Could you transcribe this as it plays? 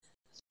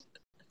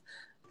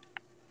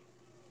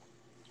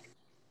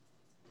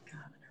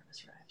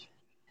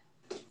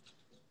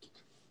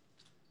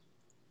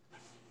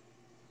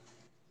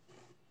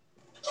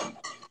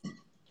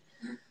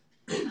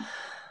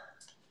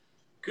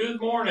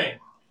Good morning,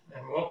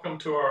 and welcome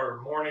to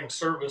our morning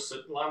service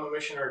at Lima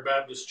Missionary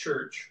Baptist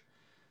Church.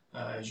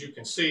 As you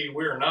can see,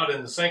 we are not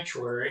in the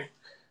sanctuary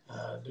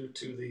due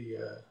to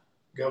the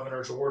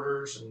governor's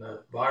orders and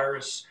the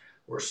virus.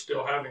 We're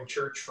still having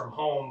church from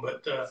home,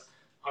 but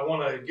I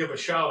want to give a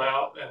shout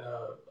out and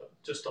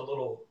just a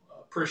little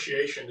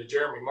appreciation to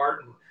Jeremy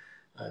Martin.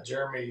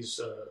 Jeremy's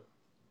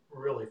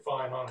really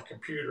fine on a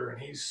computer,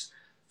 and he's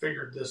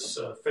figured this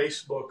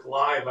Facebook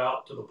Live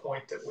out to the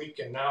point that we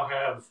can now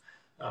have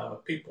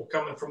people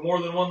coming from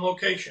more than one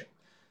location.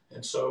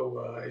 And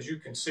so, as you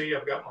can see,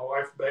 I've got my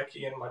wife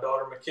Becky and my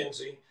daughter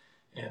Mackenzie,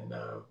 and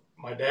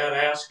my dad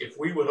asked if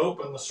we would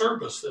open the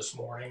service this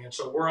morning, and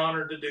so we're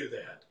honored to do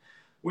that.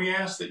 We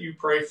ask that you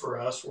pray for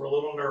us. We're a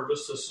little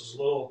nervous. This is a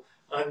little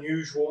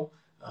unusual.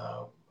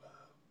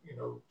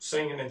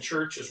 Singing in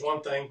church is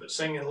one thing, but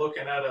singing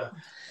looking at a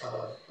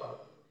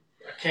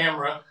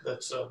camera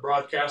that's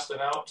broadcasting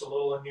out is a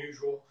little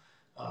unusual.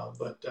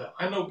 But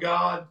I know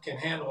God can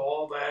handle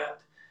all that.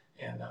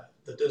 And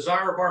the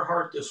desire of our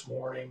heart this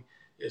morning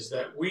is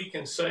that we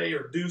can say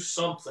or do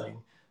something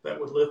that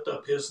would lift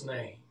up his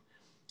name.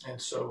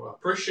 And so I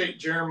appreciate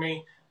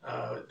Jeremy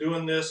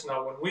doing this.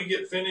 Now, when we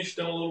get finished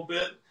in a little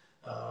bit,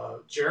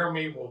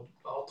 Jeremy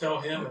I'll tell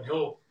him, and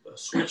he'll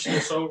switch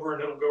this over,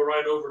 and it'll go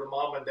right over to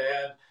Mom and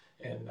Dad.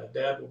 And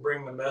Dad will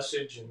bring the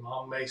message, and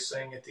Mom may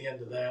sing at the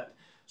end of that.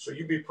 So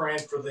you be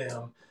praying for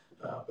them.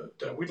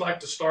 But we'd like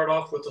to start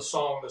off with a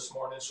song this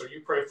morning. So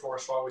you pray for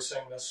us while we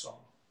sing this song.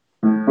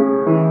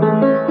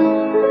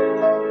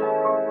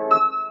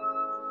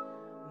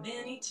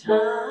 Many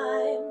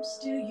times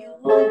do you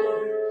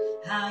wonder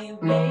how you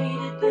made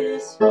it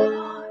this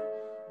far?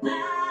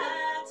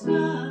 That's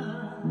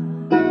God.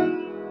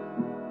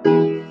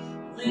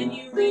 When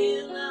you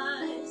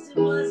realized it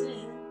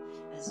wasn't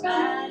as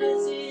bad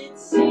as it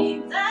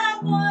seemed,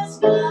 that was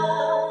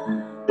God.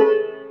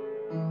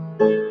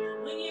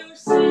 When you were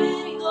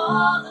sitting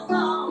all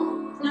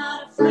alone,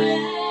 not a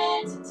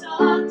friend to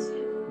talk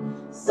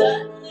to,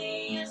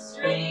 suddenly a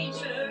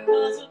stranger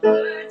calls with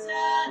words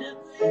that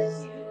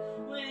uplift you.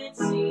 When it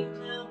seemed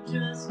help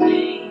just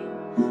came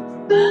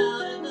from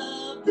out of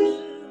the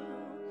blue,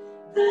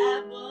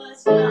 that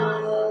was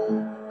God.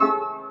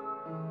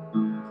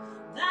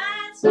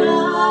 That's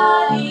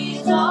God,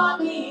 he's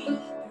talking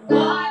through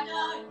our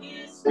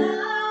darkest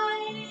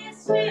night. His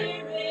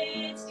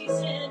Spirit's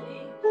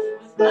descending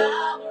with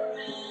power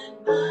and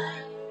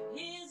might.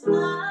 His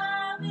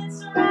love, it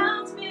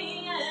surrounds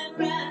me and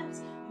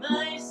wraps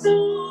my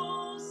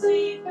soul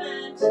safe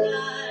and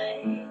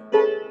tight.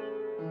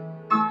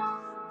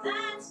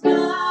 That's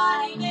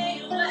God, he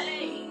made a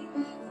way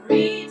for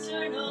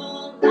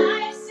eternal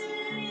life,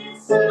 sent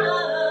his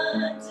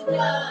Son to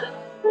die.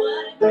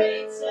 What a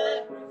great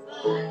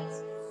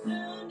sacrifice,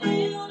 who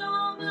nailed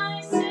all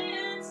my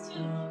sins to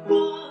a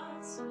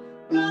cross.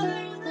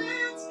 Brother,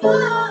 that's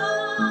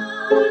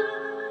God.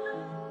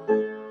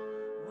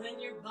 When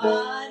your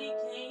body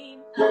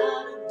came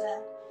out of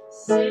that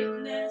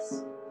sickness,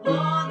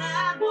 oh,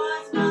 that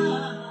was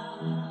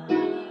God.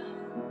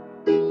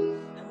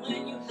 And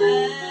when you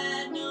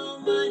had no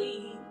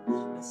money,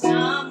 but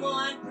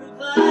someone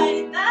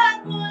provided,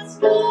 that was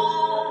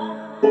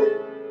God.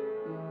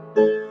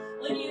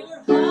 When you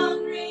were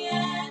hungry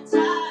and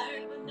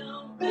tired, but no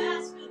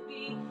rest could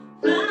be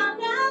found,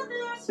 now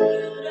there's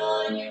food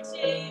on your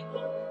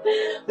table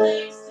and a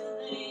place to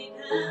lay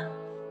down.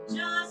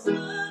 Just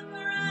look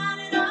around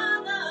at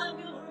all of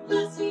your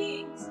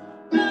blessings,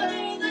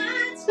 brother,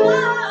 that's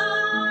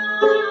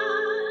God.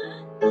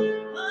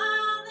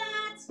 Oh,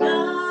 that's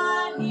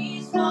God,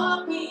 he's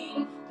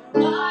walking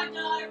through our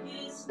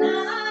darkest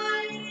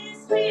night.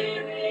 His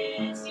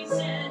Spirit's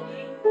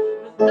descending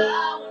with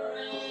power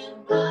and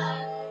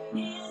might.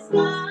 His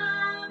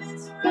love, it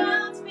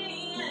surrounds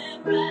me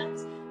and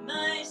wraps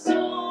my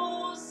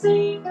soul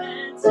safe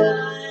and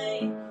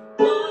tight.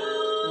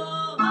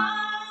 Oh,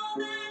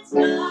 that's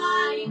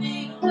God, he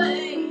made a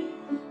way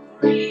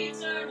for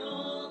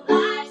eternal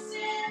life,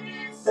 sent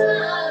his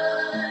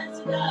Son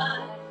to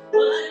die.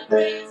 What a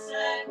great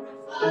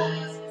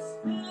sacrifice,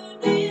 who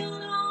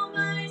nailed all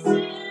my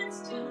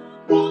sins to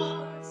a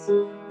cross.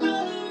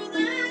 Brother,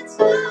 that's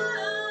God,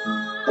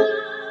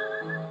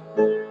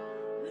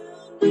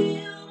 who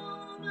nailed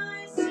all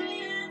my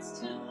sins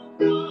to a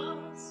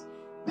cross.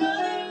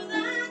 Brother,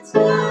 that's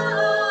God.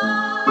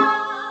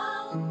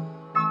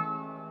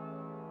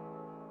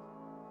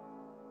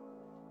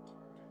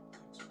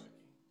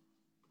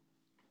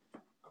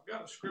 I've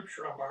got a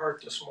scripture on my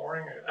heart this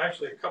morning,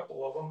 actually a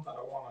couple of them that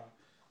I want to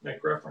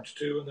make reference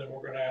to, and then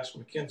we're going to ask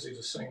Mackenzie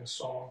to sing a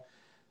song.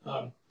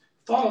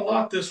 Thought a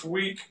lot this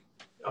week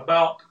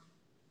about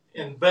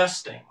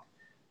investing,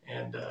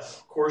 and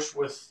of course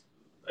with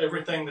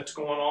everything that's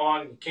going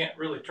on, you can't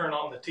really turn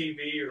on the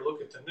TV or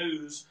look at the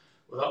news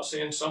without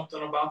seeing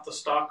something about the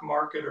stock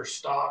market or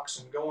stocks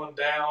and going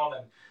down,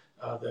 and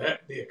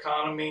the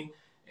economy,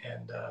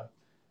 and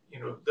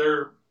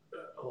there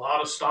a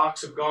lot of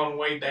stocks have gone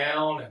way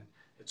down, and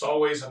it's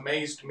always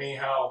amazed me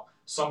how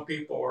Some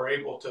people are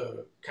able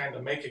to kind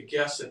of make a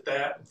guess at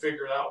that and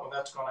figure out when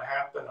that's going to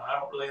happen. I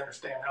don't really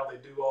understand how they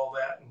do all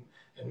that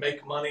and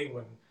make money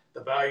when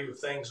the value of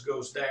things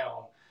goes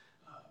down.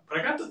 But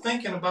I got to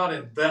thinking about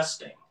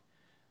investing.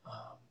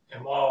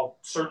 And while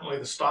certainly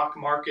the stock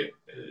market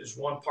is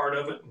one part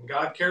of it, and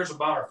God cares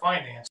about our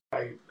finance,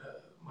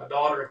 my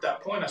daughter at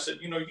that point, I said,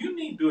 you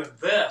need to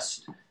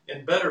invest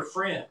in better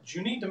friends.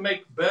 You need to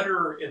make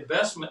better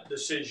investment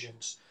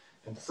decisions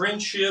and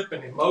friendship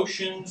and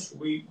emotions.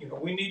 We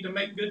need to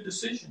make good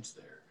decisions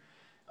there.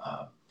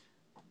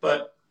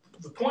 But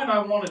the point I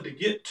wanted to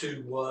get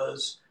to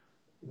was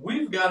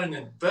we've got an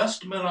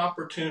investment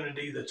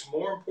opportunity that's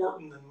more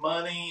important than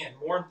money and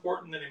more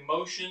important than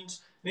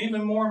emotions and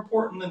even more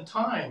important than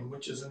time,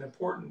 which is an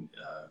important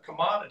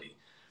commodity.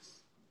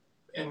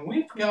 And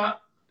we've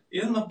got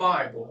in the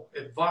Bible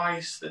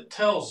advice that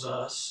tells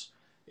us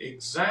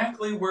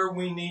exactly where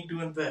we need to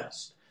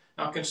invest.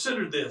 Now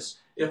consider this.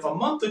 If a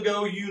month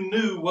ago you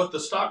knew what the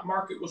stock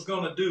market was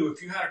going to do,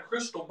 if you had a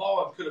crystal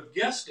ball and could have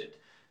guessed it,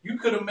 you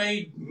could have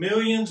made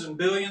millions and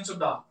billions of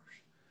dollars.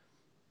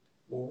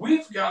 Well,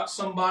 we've got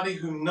somebody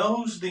who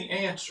knows the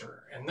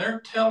answer, and they're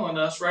telling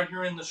us right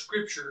here in the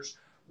scriptures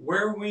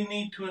where we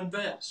need to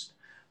invest.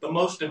 The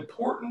most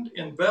important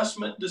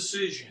investment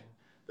decision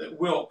that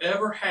we'll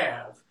ever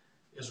have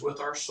is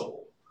with our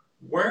soul.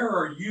 Where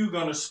are you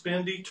going to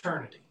spend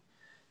eternity?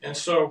 And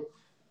so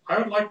I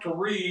would like to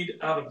read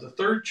out of the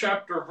 3rd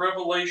chapter of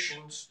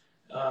Revelations,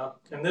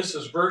 and this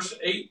is verse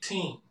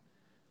 18,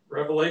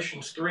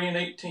 Revelations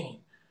 3:18.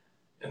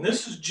 And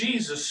this is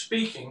Jesus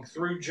speaking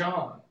through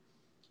John.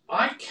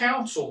 I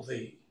counsel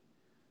thee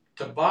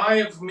to buy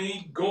of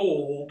me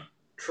gold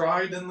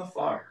tried in the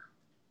fire,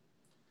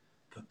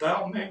 that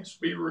thou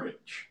mayest be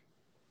rich.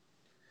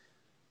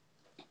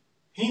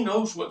 He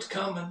knows what's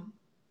coming.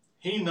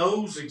 He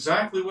knows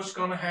exactly what's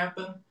going to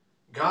happen.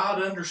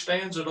 God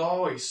understands it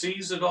all. He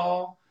sees it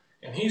all.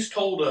 And he's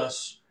told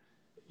us,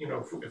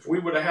 if we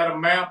would have had a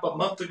map a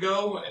month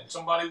ago and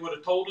somebody would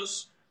have told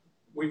us,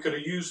 we could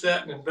have used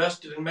that and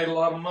invested and made a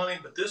lot of money,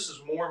 but this is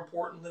more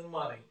important than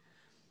money.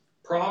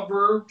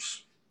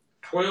 Proverbs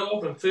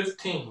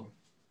 12:15.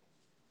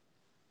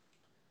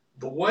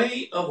 The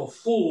way of a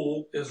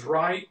fool is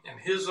right in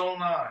his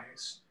own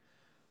eyes,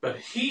 but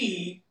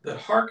he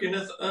that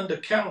hearkeneth unto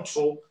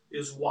counsel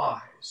is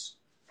wise.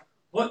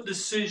 What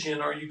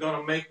decision are you going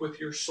to make with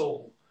your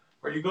soul?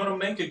 Are you going to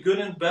make a good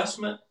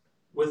investment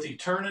with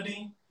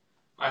eternity?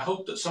 I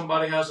hope that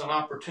somebody has an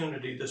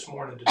opportunity this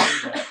morning to do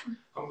that.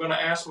 I'm going to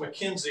ask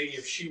Mackenzie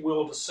if she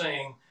will to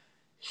sing,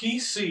 He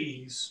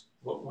Sees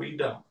What We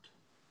Don't.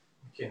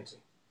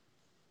 Mackenzie.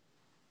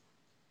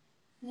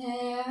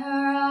 There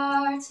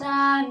are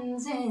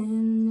times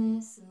in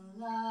this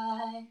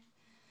life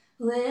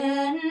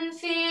when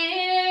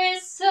fear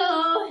is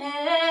so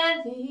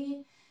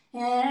heavy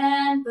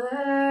and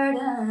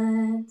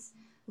burdens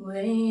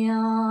weigh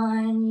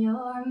on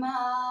your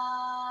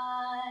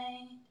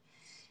mind.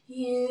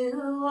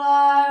 You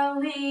are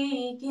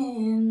weak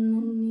in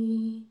the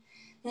knee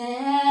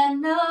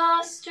and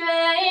no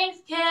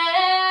strength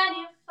can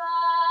you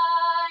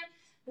find,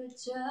 but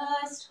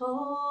just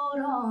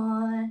hold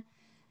on.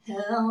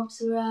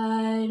 Help's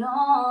right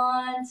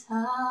on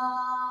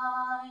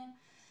time.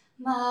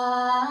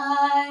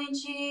 My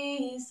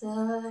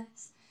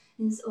Jesus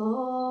is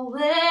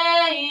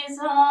always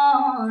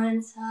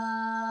on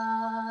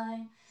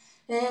time.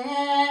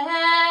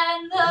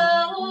 And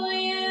though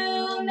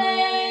you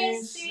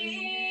may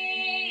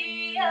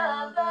see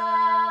a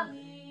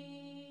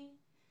valley,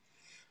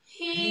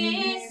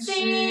 He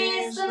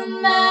sees the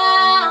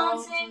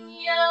mountain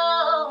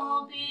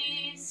you'll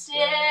be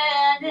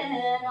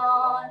standing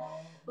on.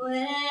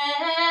 When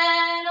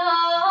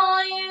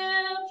all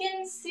you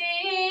can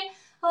see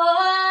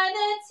are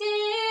the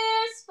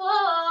tears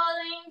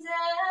falling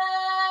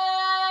down,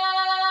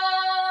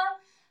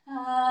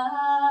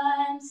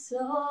 I'm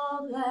so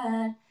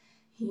glad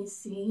He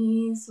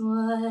sees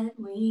what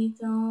we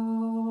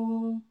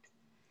don't.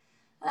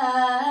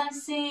 I've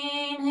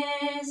seen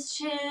His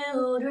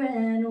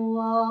children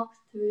walk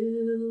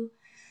through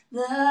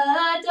the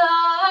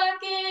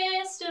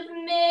darkest of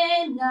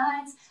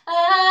midnights.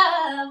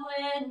 I've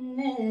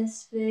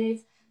witnessed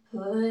faith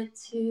put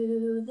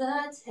to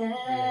the test.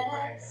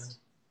 Amen.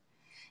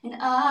 And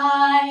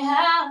I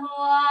have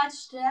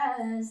watched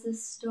as the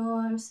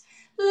storms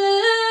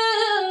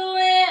blew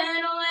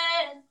in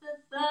with the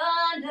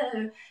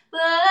thunder,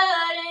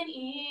 but in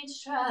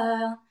each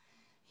trial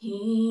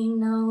He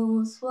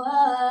knows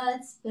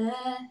what's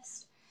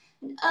best.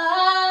 And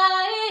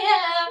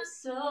I am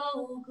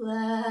so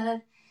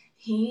glad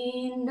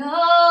He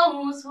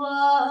knows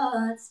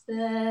what's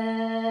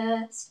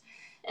best.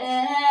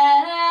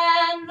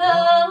 And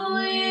though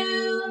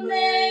you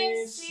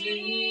may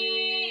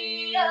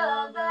see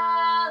a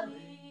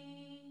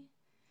valley,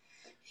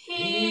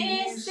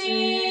 He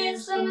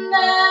sees the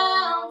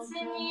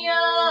mountain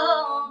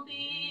you'll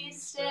be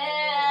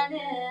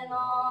standing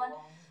on.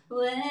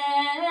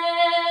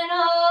 When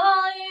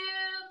all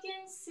you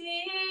can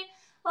see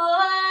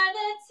are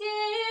the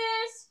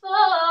tears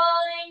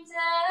falling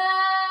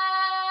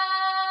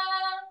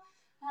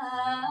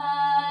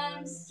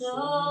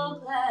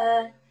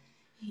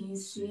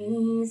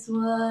sees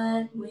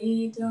what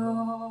we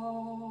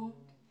don't.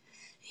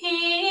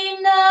 He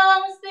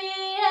knows the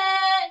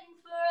end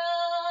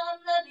from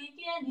the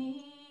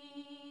beginning.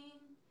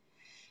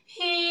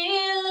 He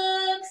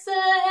looks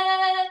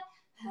ahead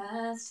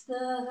past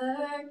the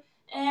hurt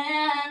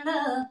and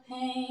the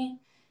pain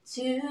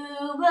to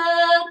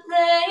a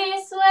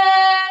place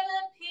where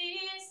the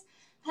peace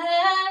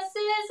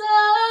passes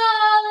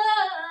all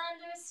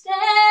understanding.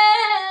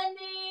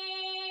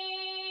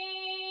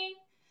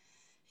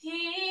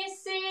 He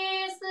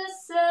sees the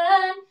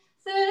sun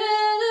through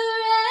the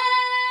rain,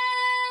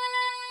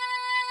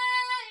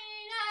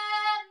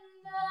 and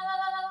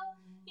though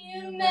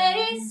you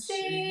may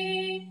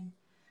see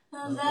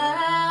a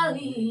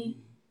valley,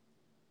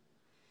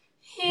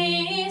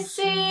 He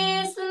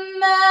sees the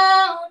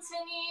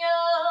mountain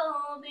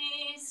you'll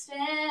be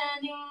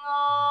standing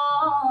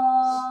on.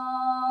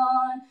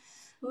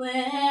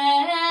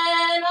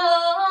 When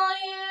all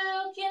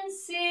you can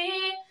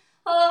see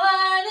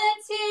are the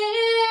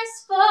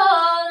tears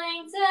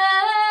falling down,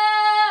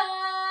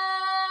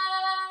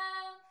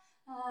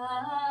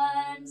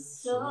 I'm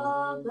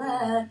so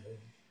glad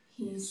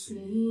He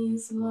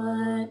sees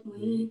what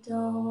we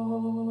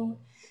don't.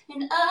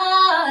 And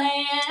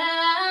I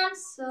am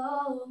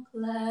so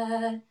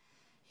glad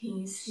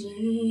He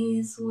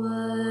sees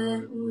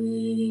what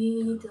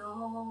we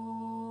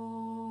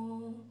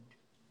don't.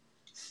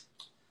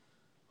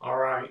 All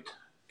right.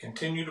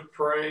 Continue to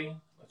pray.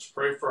 Let's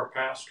pray for our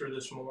pastor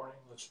this morning.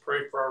 Let's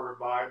pray for our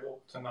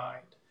revival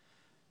tonight.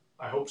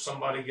 I hope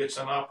somebody gets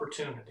an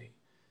opportunity.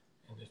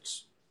 And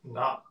it's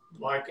not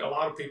like a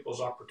lot of people's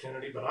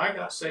opportunity, but I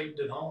got saved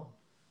at home.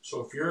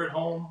 So if you're at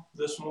home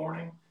this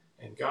morning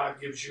and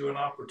God gives you an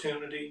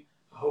opportunity,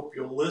 I hope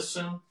you'll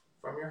listen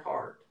from your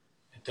heart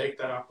and take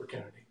that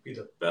opportunity. Be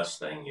the best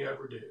thing you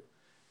ever do.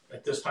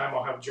 At this time,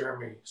 I'll have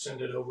Jeremy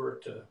send it over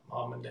to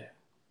Mom and Dad.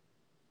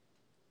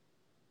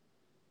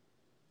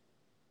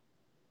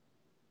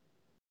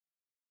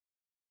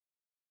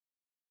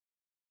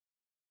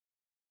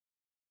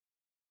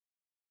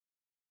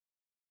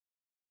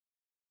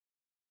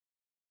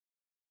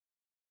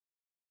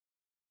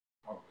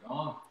 Are we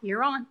on?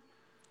 You're on.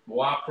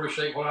 Well, I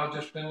appreciate what I've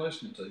just been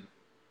listening to.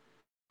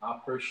 I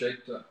appreciate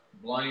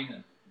Blaine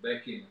and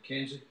Becky and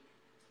Mackenzie,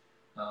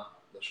 the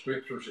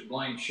scriptures that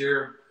Blaine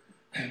shared,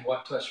 and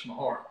what touched my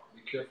heart.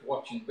 Be careful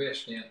what you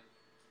invest in.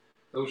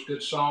 Those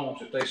good songs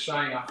that they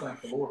sang, I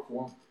thank the Lord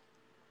for them.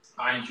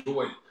 I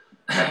enjoyed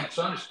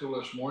Sunday school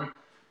this morning.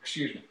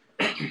 Excuse me.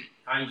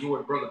 I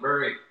enjoyed Brother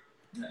Barry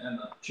and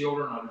the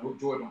children. I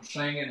enjoyed them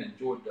singing.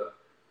 Enjoyed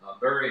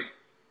Barry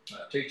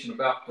teaching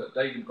about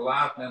David and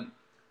Goliath. And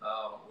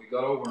we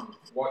got over and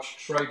watched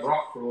Trey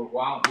Brock for a little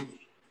while. And he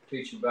was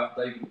teaching about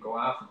David and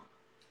Goliath.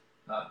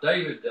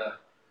 David,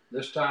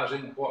 this ties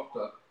into what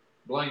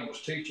Blaine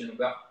was teaching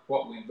about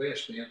what we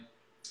invest in.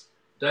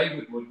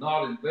 David would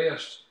not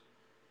invest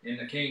in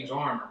the king's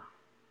armor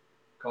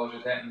because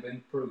it hadn't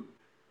been proved.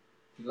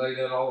 He laid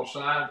that all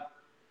aside,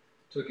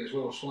 took his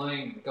little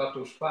sling and got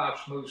those 5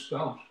 smooth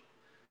stones,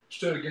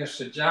 stood against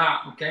the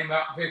giant and came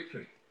out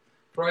victory.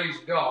 Praise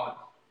God.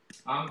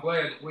 I'm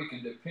glad that we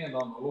can depend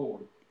on the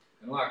Lord.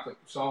 And like the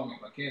song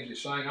that Mackenzie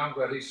sang, I'm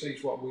glad He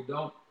sees what we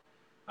don't.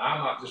 I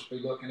might just be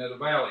looking at a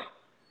valley.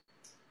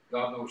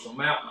 God knows the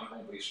mountain I'm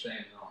going to be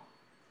standing on.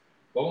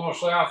 But I want to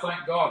say I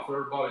thank God for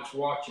everybody that's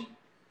watching.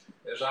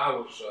 As I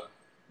was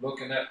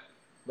looking at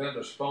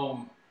Linda's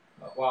phone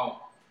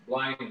while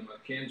Blaine and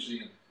Mackenzie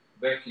and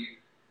Becky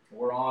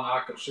were on,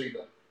 I could see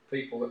the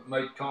people that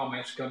made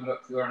comments coming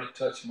up through there, and it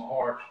touched my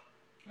heart.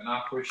 And I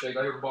appreciate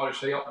everybody's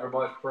help,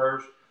 everybody's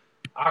prayers.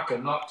 I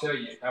could not tell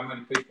you how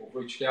many people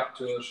reached out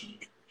to us and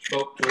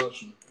spoke to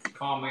us and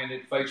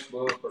commented,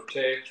 Facebook or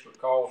text or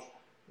calls.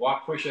 Well, I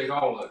appreciate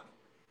all of it.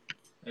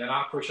 And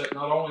I appreciate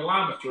not only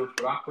Lima Church,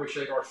 but I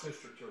appreciate our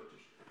sister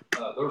churches.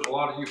 There's a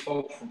lot of you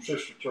folks from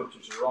sister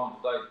churches that are on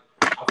today.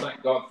 I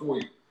thank God for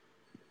you.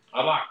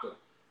 I'd like to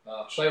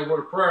say a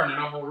word of prayer, and then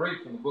I'm going to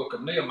read from the book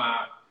of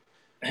Nehemiah.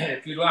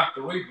 If you'd like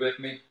to read with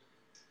me,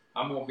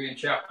 I'm going to be in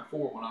chapter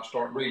 4 when I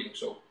start reading.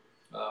 So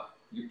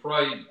you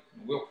pray, and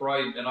we'll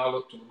pray, and then I'll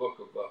look to the book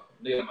of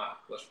Nehemiah.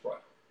 Let's pray.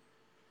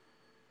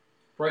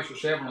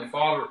 Precious Heavenly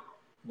Father,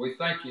 we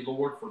thank you,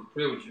 Lord, for the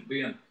privilege of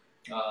being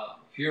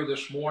here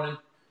this morning.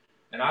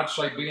 And I'd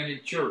say being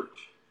in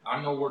church.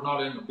 I know we're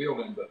not in the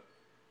building, but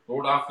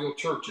Lord, I feel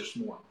church this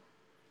morning.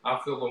 I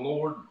feel the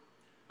Lord.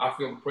 I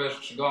feel the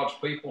presence of God's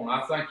people. And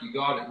I thank you,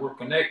 God, that we're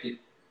connected.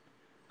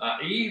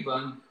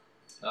 Even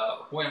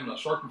when the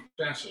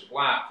circumstances of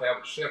life have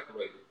us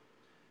separated.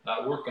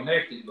 We're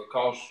connected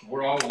because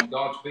we're all in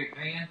God's big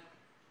hand.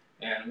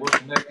 And we're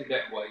connected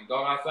that way.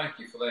 God, I thank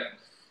you for that.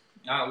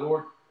 Now,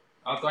 Lord,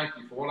 I thank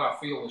you for what I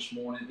feel this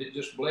morning. It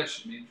just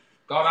blesses me.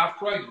 God, I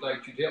pray today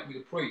that you'd help me to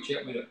preach.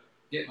 Help me to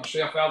get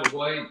myself out of the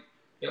way.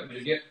 Help me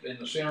to get in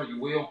the center of your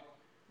will.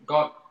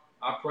 God,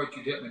 I pray that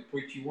you'd help me to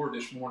preach your word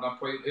this morning. I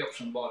pray it help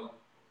somebody.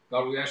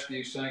 God, we ask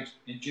these things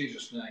in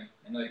Jesus' name,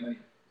 and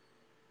amen.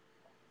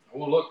 I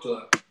want to look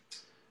to the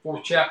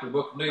 4th chapter of the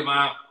book of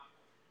Nehemiah.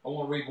 I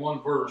want to read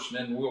one verse, and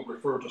then we'll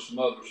refer to some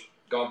others,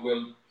 God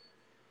willing.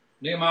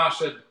 Nehemiah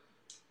said,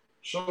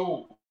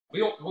 so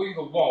built we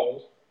the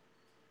wall,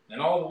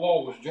 and all the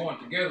wall was joined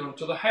together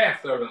unto the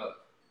half thereof,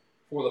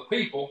 for the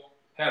people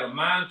had a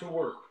mind to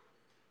work.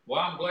 Well,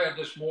 I'm glad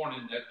this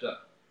morning that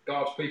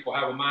God's people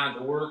have a mind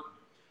to work.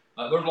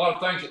 There's a lot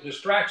of things that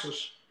distracts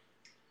us.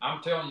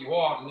 I'm telling you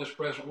what, in this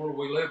present world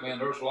we live in,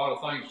 there's a lot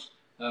of things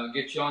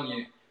get you on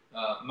your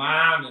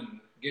mind and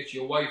get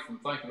you away from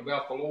thinking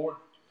about the Lord,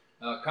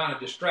 kind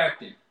of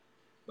distracting.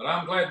 But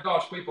I'm glad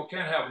God's people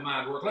can have a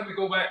mind to work. Let me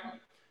go back and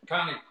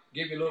kind of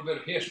give you a little bit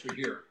of history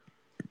here.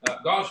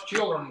 God's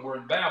children were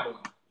in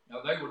Babylon.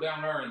 They were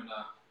down there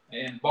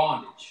in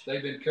bondage.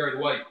 They've been carried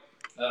away.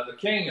 The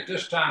king at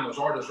this time was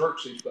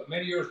Artaxerxes, but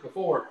many years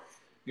before,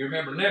 you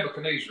remember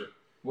Nebuchadnezzar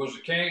was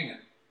the king, and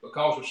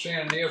because of sin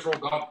in Israel,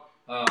 God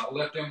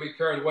let them be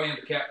carried away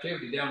into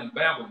captivity down in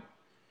Babylon.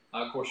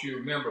 Of course, you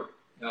remember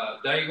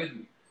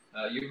David,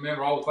 you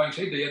remember all the things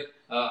he did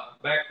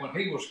back when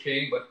he was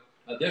king,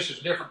 but this is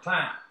a different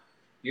time.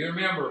 You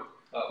remember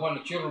when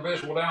the children of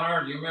Israel were down there,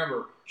 and you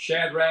remember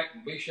Shadrach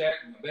and Meshach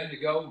and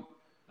Abednego,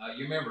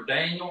 you remember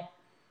Daniel.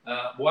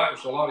 Boy, that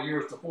was a lot of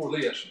years before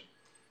this.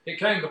 It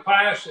came to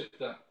pass that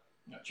the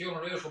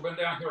children of Israel had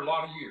been down here a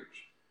lot of years.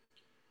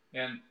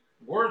 And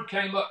word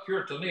came up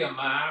here to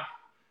Nehemiah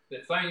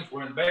that things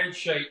were in bad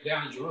shape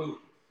down in Jerusalem.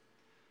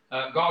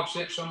 God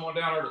sent someone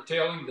down there to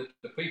tell him that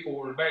the people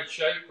were in bad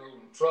shape, they were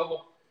in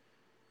trouble.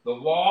 The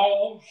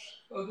walls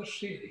of the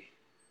city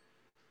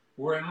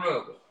were in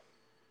rubble.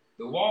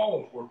 The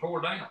walls were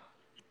tore down.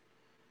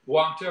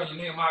 Well, I'm telling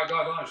you, Nehemiah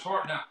got on his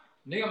heart. Now,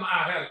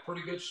 Nehemiah had a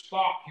pretty good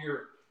spot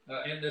here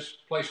in this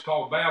place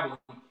called Babylon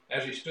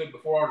as he stood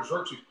before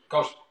Artaxerxes,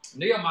 because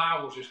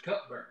Nehemiah was his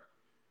cupbearer.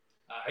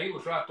 He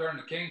was right there in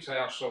the king's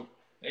house, so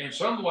in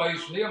some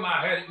ways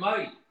Nehemiah had it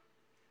made.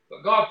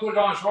 But God put it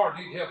on his heart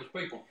and he'd help his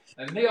people.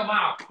 And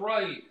Nehemiah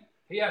prayed.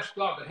 He asked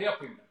God to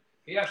help him.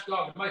 He asked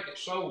God to make it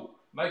so,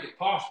 make it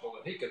possible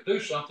that he could do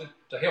something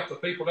to help the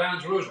people down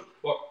in Jerusalem.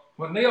 Well,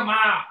 when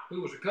Nehemiah,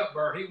 who was a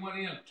cupbearer, he went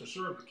in to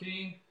serve the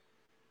king,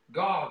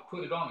 God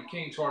put it on the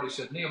king's heart. He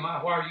said,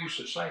 Nehemiah, why are you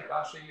so sad?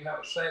 I see you have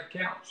a sad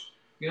countenance.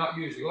 You're not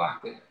usually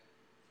like that.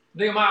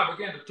 Nehemiah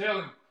began to tell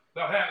him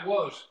about how it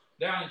was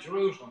down in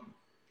Jerusalem.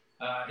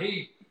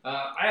 He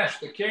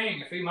asked the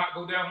king if he might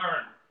go down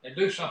there and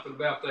do something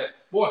about that.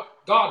 Boy,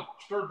 God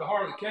stirred the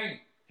heart of the king.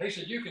 He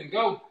said, you can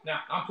go.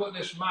 Now, I'm putting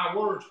this in my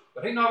words,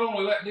 but he not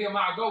only let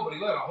Nehemiah go, but he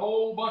let a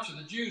whole bunch of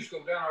the Jews go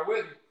down there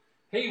with him.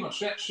 He even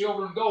sent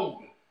silver and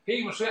gold. He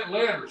even sent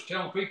letters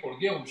telling people to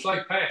give them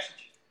safe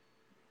passage.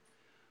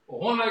 Well,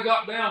 when they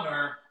got down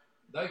there,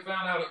 they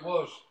found out it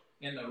was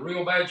in the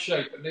real bad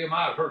shape that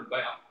Nehemiah had heard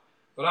about.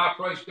 But I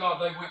praise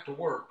God they went to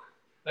work.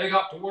 They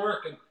got to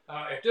work, and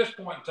at this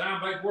point in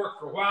time, they'd worked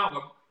for a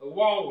while. The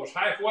wall was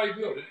halfway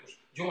built. It was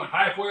joined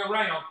halfway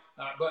around,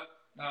 but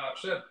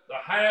said the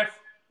half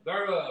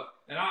thereof.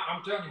 And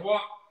I'm telling you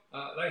what,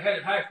 they had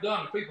it half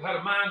done. The people had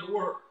a mind to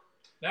work.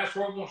 That's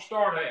where we're going to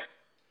start at.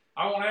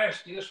 I want to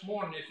ask you this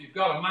morning if you've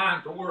got a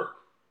mind to work.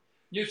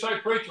 You say,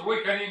 preacher,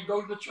 we can't even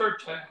go to the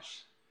church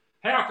house.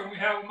 How can we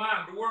have a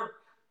mind to work?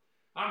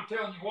 I'm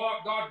telling you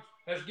what, God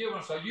has given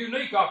us a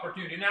unique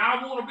opportunity. Now,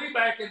 I want to be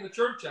back in the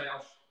church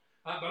house,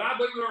 but I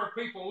believe there are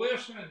people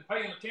listening and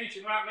paying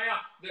attention right now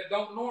that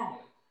don't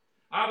normally.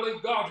 I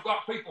believe God's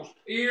got people's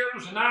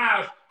ears and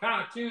eyes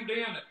kind of tuned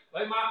in that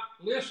they might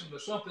listen to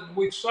something that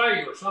we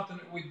say or something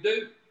that we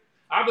do.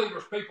 I believe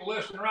there's people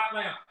listening right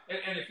now.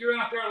 And if you're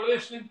out there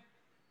listening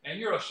and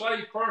you're a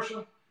saved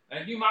person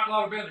and you might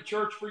not have been to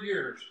church for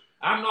years,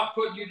 I'm not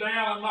putting you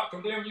down. I'm not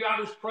condemning you. I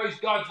just praise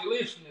God you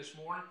listening this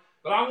morning.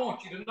 But I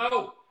want you to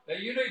know that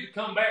you need to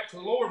come back to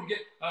the Lord and get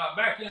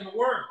back in the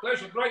Word.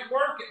 There's a great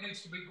work that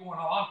needs to be going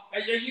on,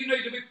 and you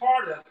need to be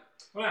part of it.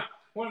 Now,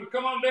 when we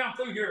come on down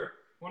through here,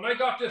 when they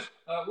got this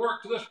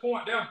work to this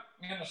point down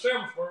in the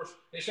 7th verse,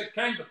 it said,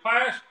 came to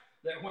pass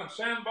that when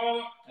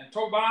Sanballat and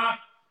Tobiah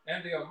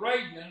and the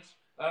Arabians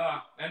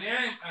and the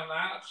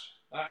Ammonites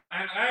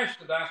and the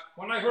Ashdodites,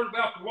 when they heard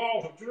about the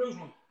walls of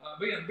Jerusalem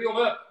being built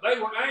up, they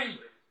were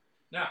angry.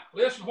 Now,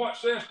 listen to what it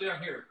says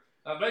down here.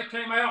 They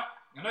came out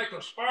and they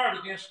conspired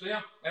against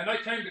them, and they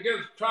came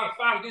together to try to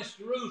fight against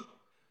Jerusalem.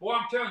 Boy,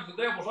 I'm telling you,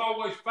 the devil's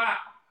always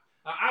fighting.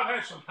 I've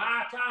had some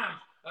high times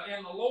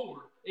in the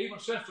Lord, even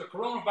since the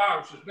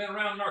coronavirus has been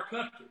around in our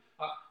country.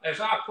 As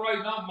I prayed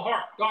and on my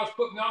heart, God's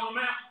put me on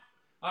the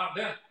mountain.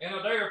 Then in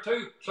a day or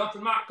two,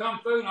 something might come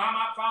through, and I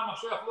might find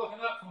myself looking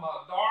up from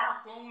a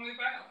dark, lonely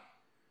valley.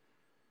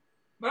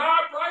 But I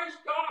praise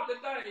God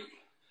today.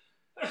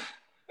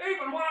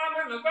 Even when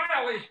I'm in the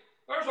valley,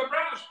 there's a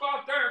bright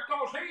spot there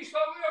because He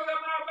still lives in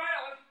my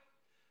valley.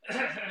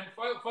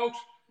 And folks,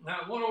 now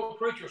one old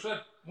preacher said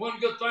one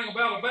good thing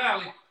about a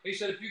valley. He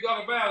said, if you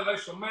got a valley,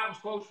 there's some mountains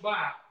close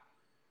by.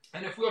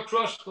 And if we'll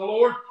trust the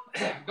Lord,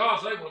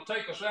 God's able to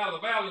take us out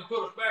of the valley and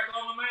put us back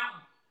on the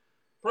mountain.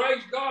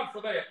 Praise God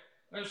for that.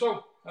 And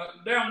so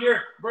down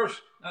here, verse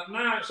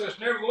 9, it says,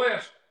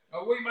 nevertheless,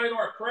 we made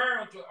our prayer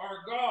unto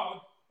our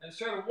God and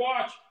set a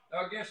watch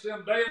against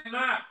them day and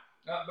night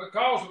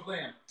because of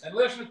them. And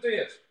listen to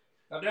this.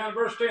 Down in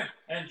verse 10,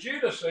 and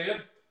Judah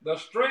said, the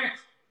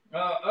strength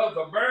of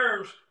the bearers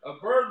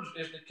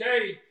is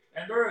decayed,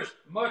 and there is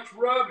much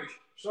rubbish,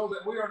 so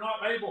that we are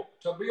not able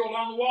to build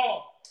on the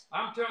wall.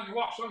 I'm telling you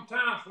what,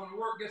 sometimes when the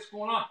work gets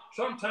going on,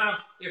 sometimes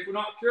if we're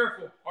not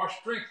careful, our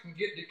strength can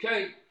get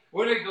decayed.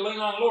 We need to lean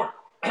on the Lord.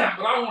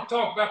 But I want to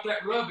talk about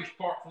that rubbish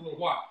part for a little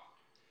while.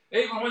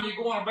 Even when you're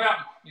going about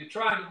and you're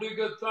trying to do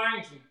good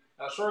things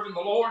and serving the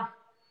Lord,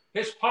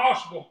 it's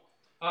possible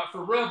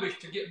for rubbish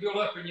to get built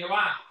up in your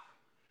life.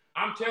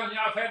 I'm telling you,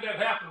 I've had that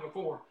happen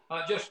before.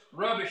 Just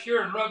rubbish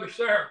here and rubbish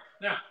there.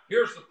 Now,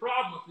 here's the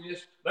problem with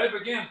this. They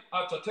began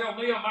to tell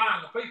Nehemiah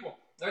and the people,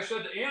 they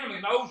said the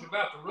enemy knows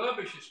about the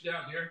rubbish that's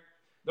down here.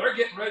 They're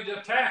getting ready to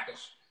attack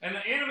us. And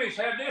the enemies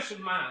had this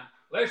in mind.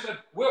 They said,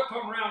 we'll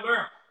come around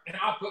there, and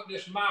I'll put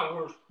this in my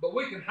words, but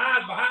we can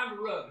hide behind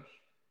the rubbish.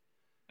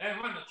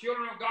 And when the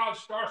children of God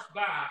starts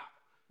by,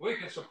 we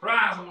can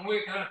surprise them and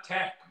we can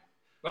attack them.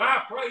 But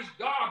I praise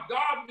God.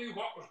 God knew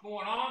what was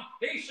going on.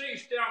 He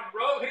sees down the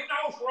road. He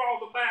knows where all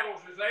the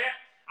battles is at.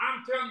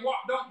 I'm telling you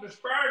what, don't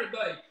despair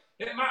today.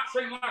 It might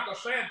seem like a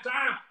sad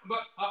time,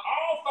 but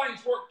all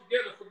things work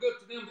together for good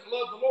to them that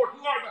love the Lord,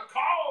 who are the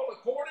called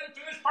according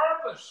to his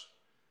purpose.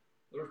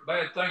 There's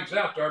bad things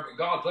out there, but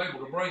God's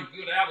able to bring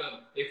good out of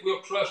them. If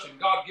we'll trust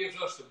him, God gives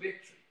us the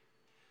victory.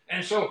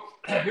 And so,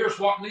 here's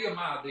what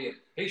Nehemiah did.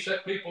 He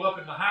set people up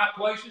in the high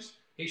places.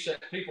 He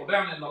set people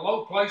down in the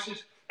low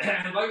places.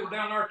 And they were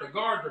down there to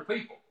guard their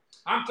people.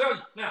 I'm telling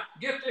you, now,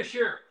 get this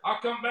here. I'll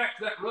come back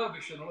to that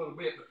rubbish in a little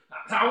bit,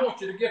 but I want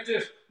you to get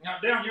this now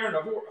down here in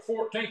the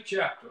 14th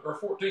chapter, or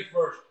 14th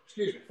verse,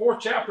 4th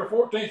chapter,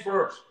 14th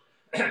verse.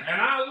 And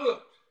I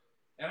looked,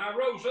 and I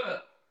rose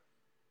up,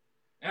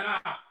 and I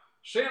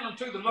said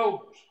unto the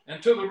nobles,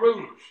 and to the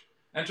rulers,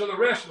 and to the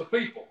rest of the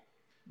people,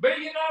 be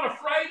ye not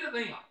afraid of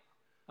them.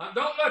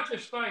 Don't let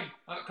this thing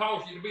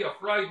cause you to be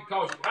afraid and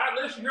cause you to hide.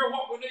 Listen here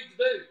what we need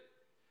to do.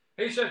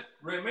 He said,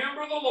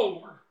 remember the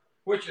Lord,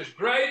 which is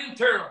great and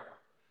terrible.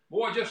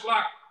 Boy, just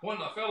like when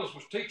the fellows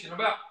was teaching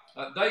about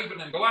David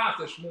and Goliath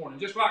this morning,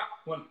 just like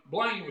when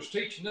Blaine was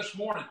teaching this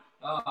morning,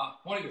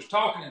 when he was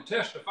talking and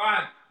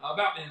testifying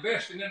about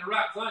investing in the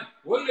right thing,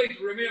 we need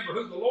to remember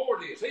who the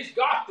Lord is. He's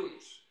got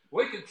this.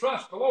 We can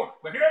trust the Lord.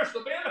 But here's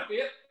the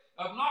benefit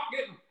of not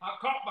getting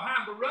caught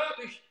behind the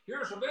rubbish.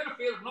 Here's the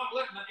benefit of not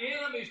letting the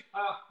enemies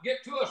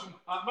get to us and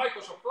make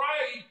us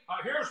afraid.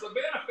 Here's the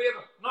benefit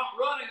of not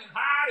running and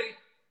hiding.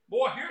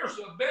 Boy, here's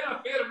the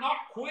benefit of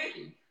not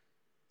quitting.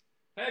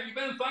 Have you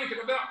been thinking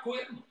about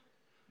quitting?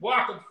 Boy,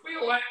 I could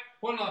feel that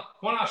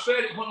when I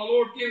said it, when the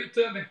Lord gave it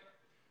to me.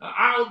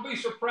 I would be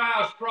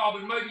surprised,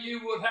 probably, maybe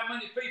you would, how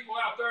many people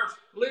out there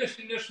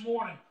listening this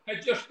morning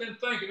had just been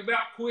thinking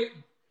about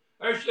quitting.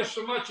 There's just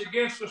so much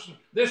against us, and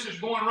this is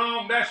going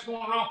wrong, that's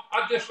going wrong.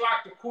 I'd just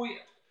like to quit.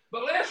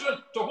 But listen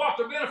to what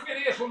the benefit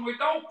is when we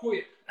don't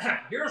quit.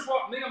 Here's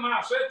what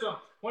Nehemiah said to them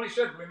when he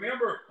said,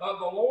 remember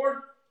the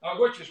Lord,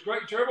 which is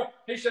great and terrible.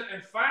 He said,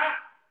 and fight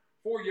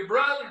for your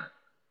brother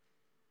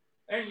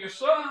and your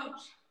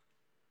sons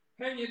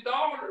and your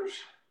daughters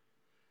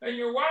and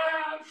your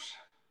wives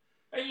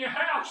and your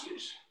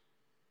houses.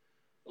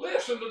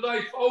 Listen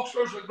today, folks,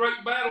 there's a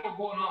great battle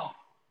going on.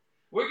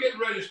 We're getting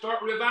ready to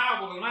start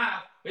revival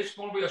tonight. It's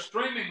going to be a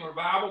streaming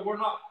revival. We're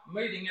not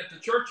meeting at the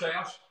church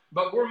house,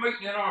 but we're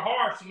meeting in our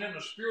hearts and in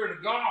the Spirit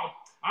of God.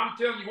 I'm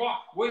telling you what,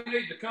 we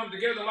need to come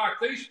together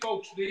like these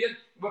folks did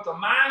with a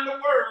mind to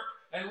work.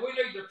 And we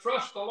need to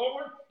trust the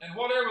Lord, and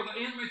whatever the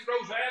enemy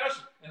throws at us,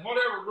 and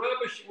whatever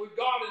rubbish we've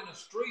got in the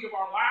street of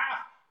our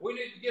life, we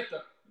need to get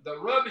the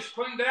rubbish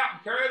cleaned out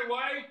and carried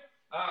away.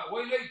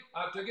 We need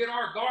to get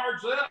our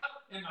guards up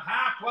in the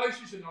high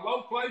places and the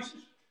low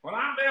places. When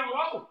I'm down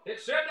low,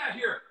 it said that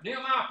here.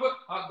 Nehemiah put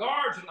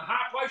guards in the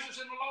high places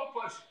and the low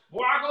places.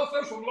 Boy, I go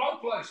through some low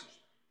places.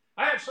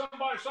 I had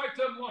somebody say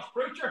to me once,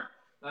 preacher,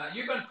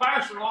 you've been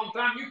pastoring a long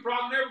time, you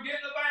probably never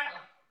get in the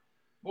valley.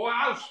 Boy,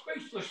 I was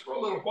speechless for a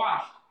little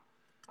while.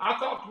 I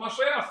thought to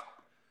myself,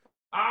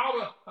 I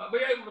ought to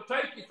be able to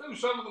take you through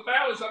some of the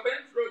valleys I've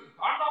been through.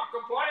 I'm not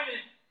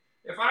complaining.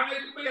 If I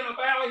need to be in a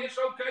valley, it's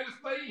okay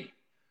with me.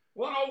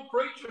 One old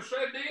preacher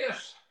said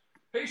this.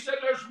 He said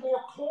there's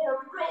more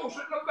corn grows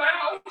in the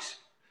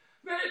valleys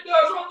than it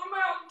does on the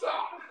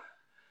mountaintop.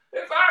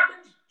 If I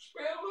can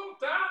spend a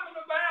little time in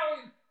the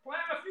valley and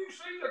plant a few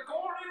seeds of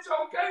corn, it's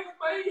okay with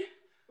me.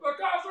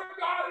 Because the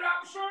God that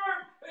I'm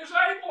serving is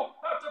able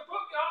to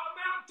put me on the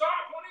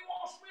mountaintop when he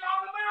wants me on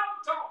the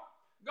mountaintop.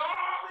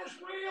 God is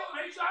real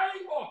and he's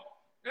able.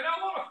 And I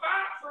want to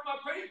fight for my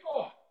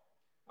people.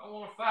 I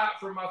want to fight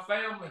for my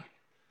family,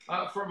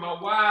 for my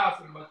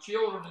wife and my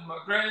children and my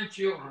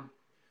grandchildren,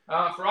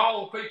 for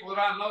all the people that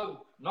I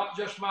know, not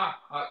just my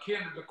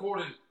kindred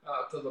according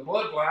to the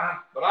bloodline,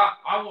 but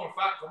I want to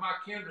fight for my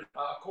kindred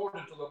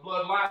according to the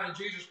bloodline in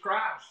Jesus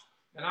Christ.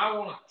 And I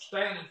want to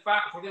stand and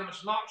fight for them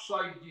that's not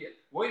saved yet.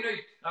 We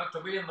need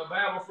to be in the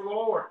battle for the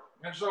Lord.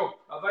 And so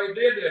they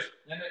did this.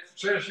 And it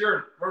says here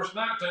in verse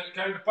 19, it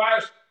came to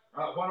pass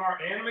when our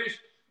enemies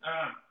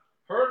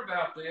heard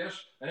about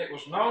this, and it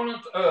was known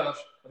unto us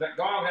that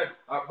God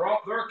had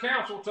brought their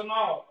counsel to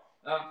naught,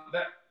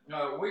 that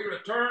we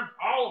returned,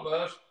 all of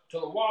us, to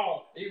the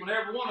wall, even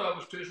every one of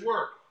us to his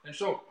work. And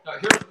so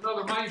here's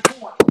another main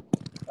point.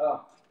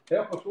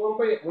 help us a little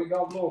bit. We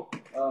got a little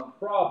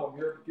problem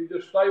here, but you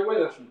just stay with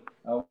us,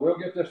 and we'll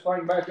get this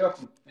thing back up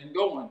and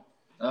going.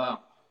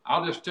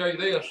 I'll just tell you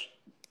this.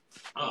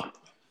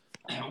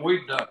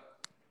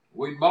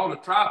 We bought a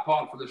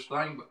tripod for this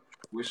thing, but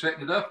we're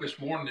setting it up this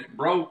morning. It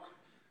broke,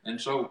 and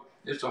so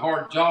it's a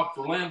hard job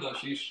for Linda.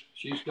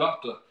 She's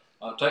got to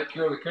take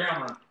care of the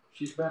camera.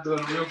 She's been doing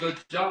a real good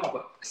job,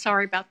 but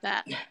sorry about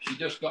that. She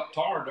just got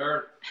tired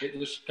there. It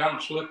just kind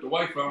of slipped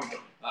away from her.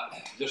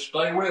 Just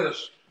stay with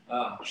us.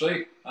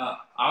 I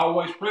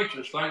always preach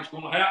this thing's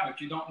going to happen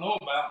that you don't know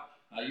about.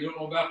 You don't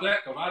know about that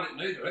because I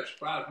didn't either. That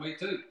surprised me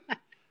too.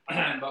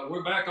 But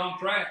we're back on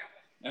track.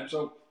 And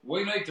so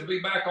we need to be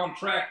back on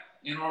track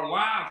in our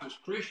lives as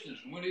Christians,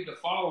 and we need to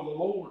follow the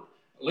Lord.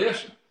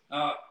 Listen,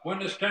 when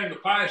this came to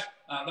pass,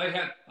 they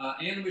had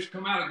enemies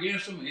come out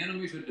against them. The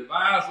enemies had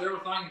devised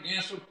everything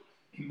against them.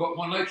 But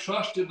when they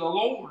trusted the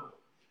Lord,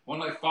 when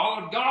they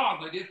followed God,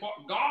 they did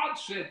what God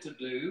said to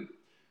do,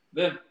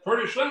 then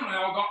pretty soon they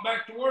all got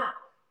back to work.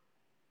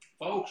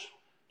 Folks,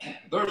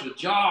 there's a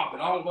job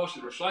that all of us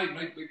that are saved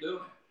need to be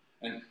doing.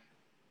 And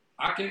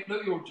I can't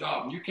do your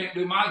job, and you can't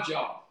do my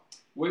job.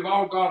 We've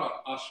all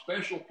got a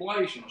special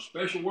place and a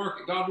special work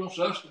that God wants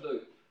us to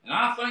do. And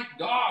I thank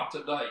God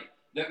today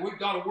that we've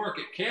got a work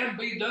that can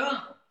be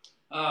done.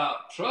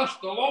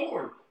 Trust the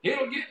Lord.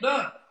 It'll get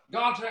done.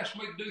 God's asked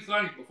me to do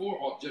things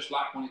before, just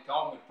like when he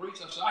called me to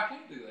preach. I said, I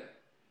can't do that.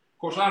 Of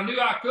course, I knew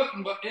I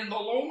couldn't, but in the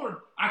Lord,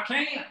 I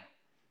can.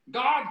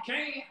 God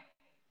can.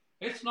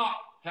 It's not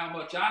how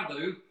much I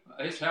do.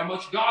 It's how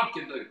much God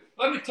can do.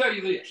 Let me tell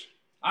you this.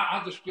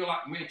 I just feel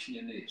like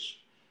mentioning this.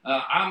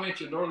 I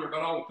mentioned earlier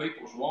about all the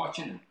people who's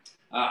watching, and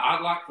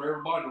I'd like for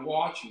everybody to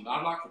watch, and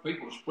I'd like for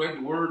people to spread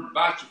the word,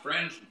 invite your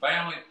friends and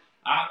family.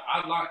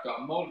 I'd like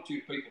a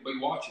multitude of people to be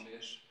watching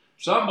this.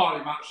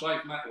 Somebody might say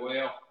from that,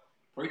 well,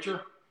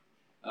 preacher,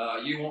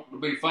 you want to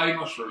be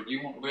famous, or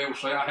you want to be able to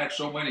say, I had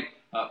so many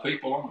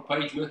people on the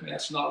page with me.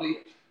 That's not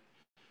it.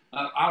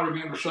 I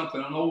remember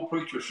something an old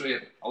preacher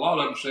said. A lot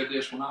of them said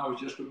this when I was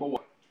just a boy.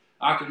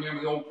 I can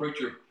remember the old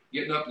preacher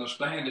getting up in the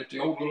stand at the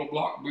old little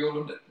block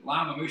building at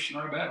Lima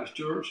Missionary Baptist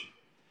Church.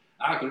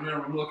 I can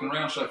remember him looking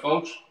around and say,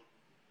 folks,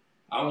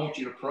 I want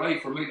you to pray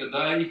for me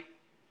today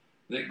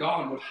that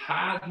God would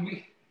hide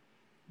me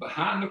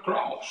behind the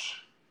cross.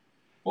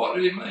 What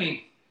did he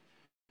mean?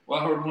 Well,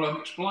 I heard one of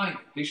them explain it.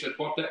 He said,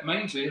 what that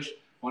means is,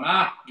 when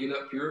I get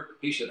up here,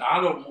 he said, I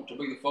don't want to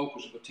be the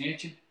focus of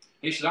attention.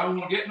 He said, I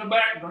want to get in the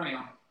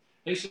background.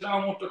 He said,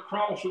 I want the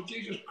cross of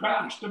Jesus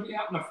Christ to be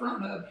out in the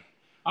front of me.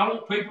 I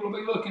want people to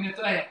be looking at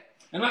that.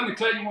 And let me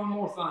tell you one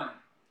more thing.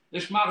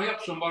 This might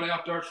help somebody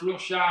out there that's real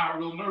shy or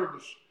real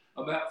nervous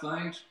about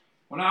things.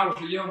 When I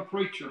was a young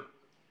preacher,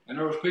 and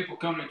there was people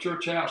coming to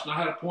church house, and I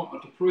had an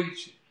appointment to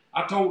preach,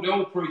 I told the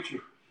old preacher,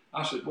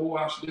 I said,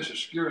 boy, this is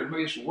scaring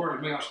me, this is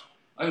worrying me. I said,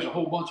 there's a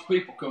whole bunch of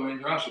people coming in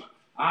here. I said,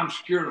 I'm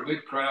scared of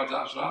big crowds.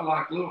 I said, I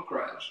like little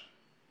crowds.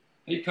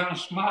 He kind of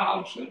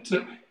smiled and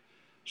said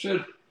to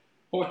me,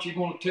 what you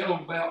going to tell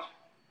them about?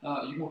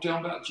 You going to tell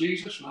them about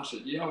Jesus? And I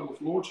said, yeah, with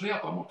the Lord's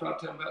help, I'm going to try to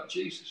tell them about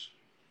Jesus.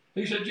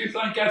 He said, you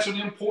think that's an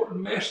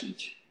important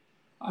message?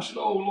 I said,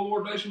 oh,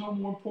 Lord, there's no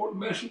more important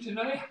message than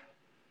that.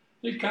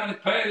 He kind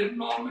of patted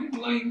me on me and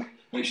leaned.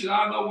 He said,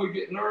 I know we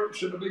get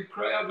nervous in a big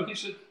crowd, but he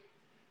said,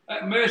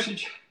 that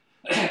message,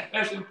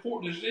 as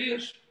important as it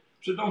is,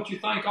 so don't you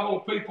think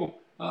all the people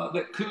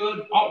that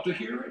could ought to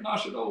hear it? And I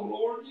said, oh,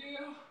 Lord,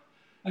 yeah.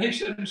 And he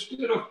said,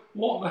 instead of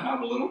wanting to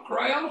have a little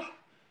crowd,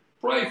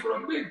 pray for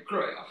a big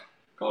crowd.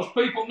 Because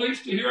people need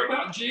to hear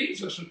about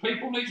Jesus, and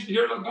people need to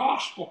hear the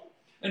gospel.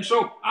 And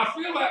so I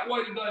feel that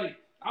way today.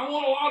 I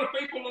want a lot of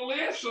people to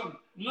listen,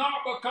 not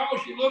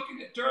because you're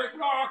looking at Terry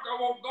Clark.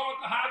 I want God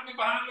to hide me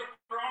behind the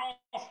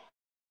cross.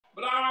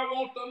 But I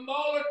want the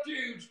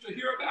multitudes to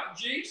hear about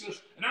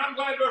Jesus. And I'm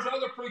glad there's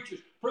other preachers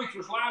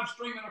live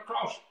streaming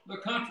across the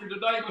country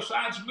today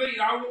besides me.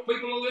 I want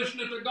people to listen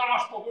to the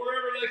gospel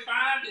wherever they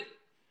find it.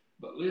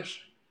 But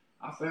listen,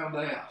 I found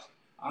out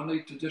I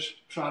need to just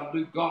try to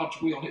do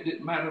God's will. It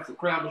didn't matter if the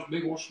crowd was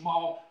big or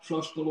small.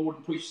 Trust the Lord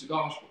and preach the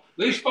gospel.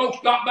 These folks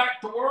got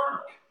back to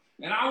work,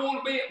 and I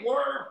want to be at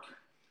work.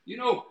 You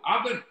know,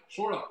 I've been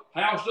sort of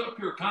housed up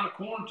here, kind of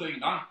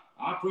quarantined. I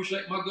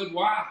appreciate my good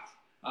wife.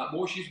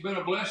 Boy, she's been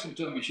a blessing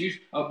to me. She's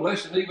a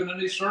blessing even in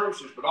these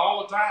services, but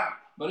all the time.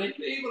 But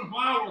even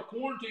while we're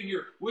quarantined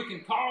here, we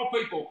can call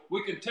people,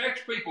 we can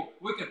text people,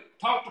 we can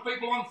talk to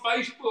people on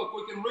Facebook,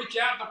 we can reach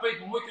out to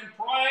people, we can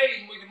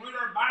pray, we can read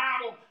our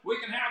Bible, we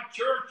can have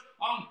church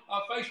on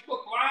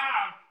Facebook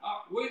Live.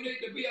 We need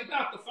to be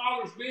about the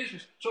Father's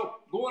business. So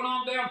going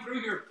on down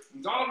through here,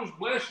 and God was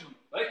blessing them.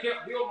 They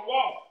kept building a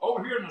wall.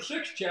 Over here in the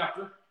 6th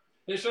chapter,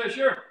 it says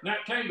here, and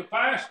that came to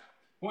pass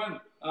when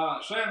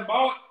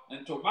Sanballat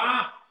and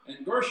Tobiah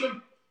and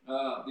Gershom,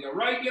 the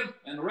Arabian,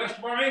 and the rest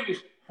of our enemies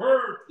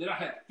heard that I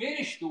had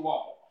finished the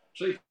wall.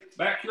 See,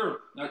 back here,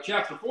 now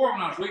chapter 4,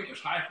 when I was reading,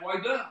 it's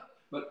halfway done.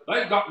 But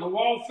they'd gotten the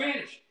wall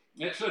finished.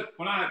 It said,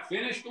 when I had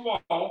finished the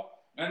wall,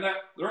 and that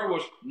there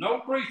was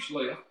no breach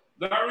left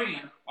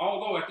therein,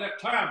 although at that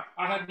time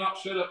I had not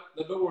set up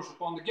the doors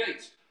upon the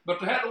gates. But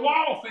they had the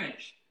wall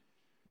finished.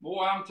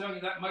 Boy, I'm telling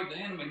you, that made the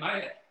enemy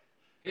mad.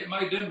 It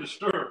made them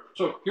disturbed.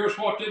 So here's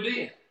what they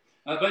did.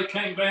 They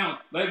came down.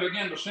 They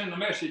began to send a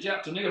message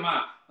out to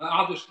Nehemiah.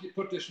 I'll just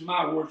put this in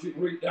my words. You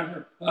can read down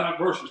here,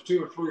 verses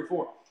 2 or 3 or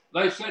 4.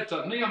 They said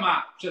to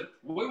Nehemiah,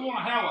 we want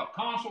to have a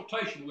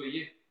consultation with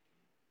you.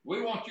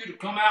 We want you to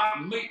come out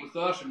and meet with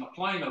us in the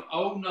plain of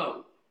Oh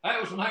No. That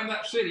was the name of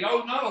that city,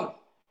 Oh No.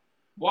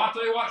 Well, I'll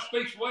tell you what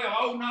speaks well,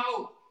 Oh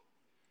No.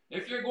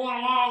 If you're going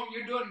along,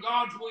 you're doing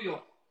God's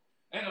will,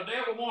 and the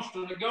devil wants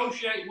to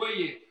negotiate with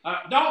you,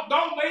 don't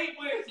meet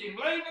with him.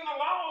 Leave him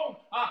alone.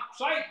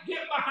 Say,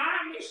 get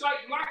behind me,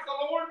 Satan, like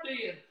the Lord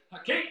did.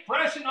 Keep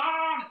pressing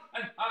on,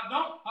 and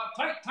don't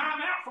take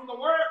time out from the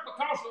work,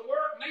 because the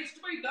work needs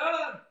to be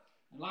done.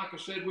 And like I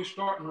said, we're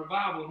starting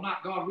revival tonight,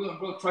 God willing.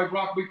 Brother Trey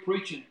Brock will be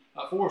preaching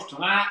for us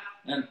tonight,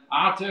 and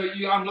I'll tell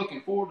you, I'm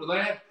looking forward to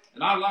that.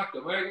 And I'd like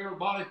to beg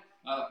everybody,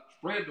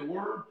 spread the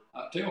word,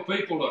 tell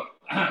people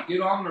to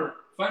get on their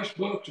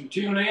Facebooks and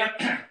tune in,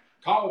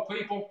 call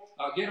people,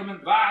 get them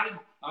invited,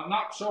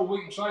 not so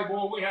we can say,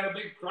 boy, we had a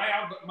big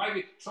crowd, but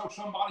maybe so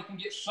somebody can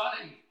get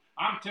saved.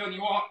 I'm telling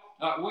you what,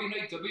 we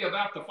need to be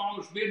about the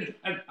Father's business.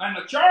 And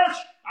the church,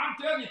 I'm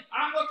telling you,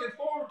 I'm looking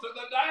forward to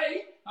the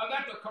day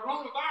that the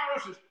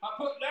coronavirus is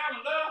put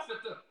down enough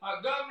that the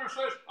governor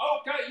says,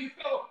 okay, you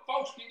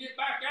folks can get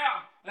back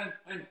out,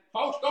 and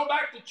folks go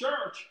back to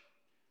church.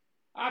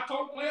 I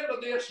told Linda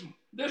this, and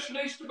this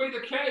needs to be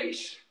the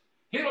case.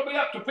 It'll be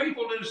up to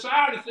people to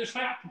decide if this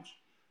happens.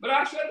 But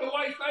I said the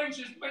way things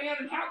has been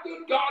and how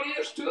good God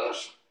is to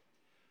us,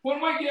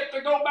 when we get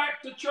to go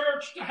back to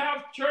church, to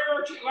have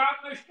church at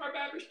Life Missionary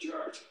Baptist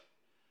Church,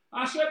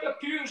 I said the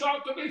pews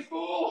ought to be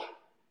full,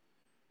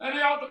 and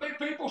there ought to be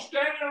people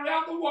standing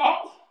around the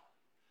wall,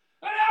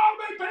 and there ought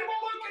to be people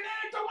looking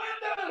in at the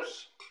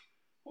windows.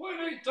 We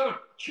need to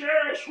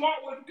cherish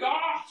what we've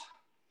got.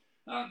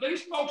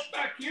 These folks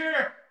back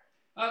here,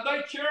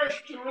 they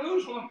cherish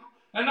Jerusalem,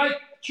 and they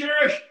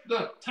cherished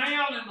the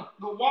town and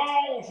the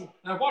walls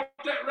and what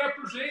that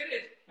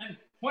represented. And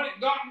when it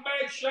got in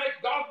bad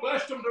shape, God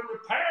blessed them to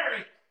repair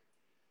it.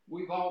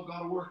 We've all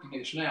got to work in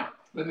this. Now,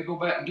 let me go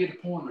back and get a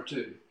point or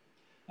two.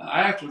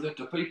 After that,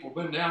 the people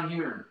been down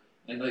here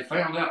and they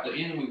found out the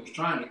enemy was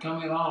trying to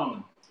come in on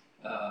them.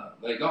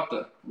 They got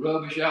the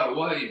rubbish out of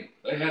the way. And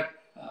they had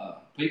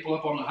people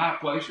up on the high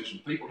places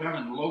and people down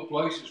in the low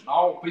places, and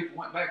all the people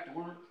went back to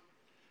work.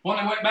 When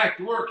they went back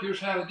to work,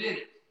 here's how they did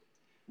it.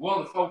 One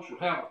of the folks would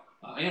have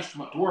an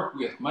instrument to work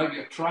with, maybe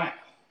a trowel,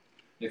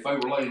 if they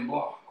were laying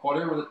block,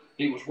 whatever that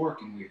he was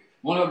working with.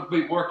 One of them would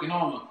be working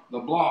on the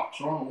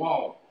blocks or on the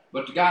wall,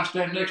 but the guy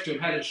standing next to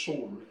him had his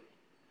sword ready.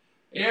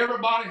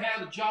 Everybody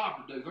had a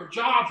job to do. Their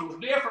jobs was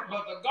different,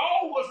 but the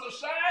goal was the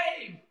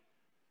same.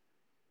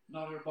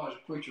 Not everybody's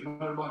a preacher,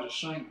 not everybody's a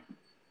singer.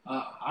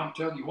 I'm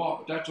telling you what,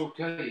 but that's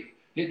okay.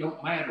 It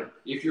don't matter.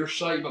 If you're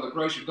saved by the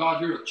grace of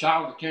God, you're a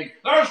child of the King.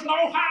 There's no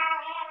higher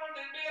honor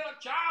than being a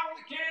child of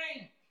the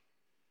King.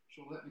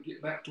 So let me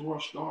get back to where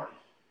I started.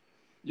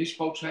 These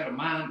folks had a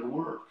mind to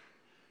work.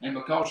 And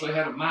because they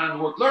had a mind to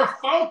work, their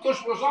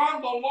focus was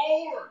on the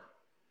Lord.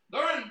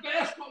 Their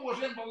investment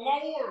was in the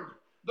Lord.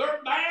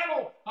 Their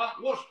battle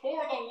was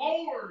for the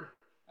Lord.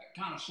 That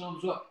kind of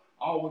sums up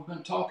all we've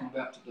been talking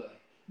about today.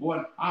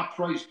 Boy, I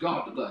praise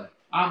God today.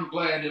 I'm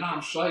glad that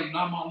I'm saved and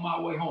I'm on my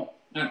way home.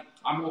 And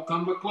I'm going to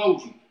come to a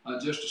closing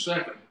just a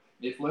second.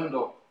 If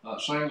Linda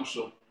sing us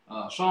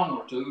a song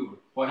or two,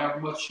 or however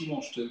much she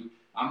wants to,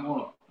 I'm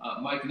going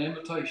to make an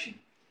invitation.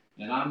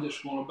 And I'm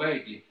just going to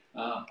beg you,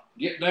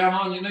 get down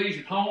on your knees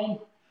at home,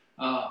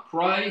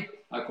 pray.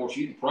 Of course,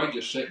 you can pray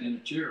just sitting in the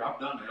chair. I've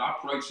done that. I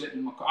prayed sitting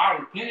in my car. I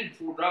repented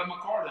before driving my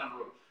car down the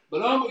road.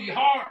 But humble your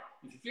heart.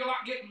 If you feel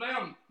like getting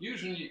down,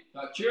 using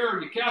your chair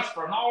or your couch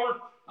for an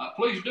altar,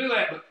 please do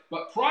that.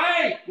 But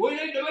pray. We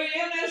need to be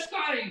in this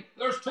thing.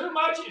 There's too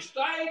much at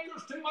stake.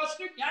 There's too much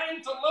to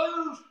gain, to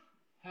lose.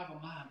 Have a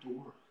mind to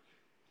work.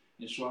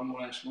 And so I'm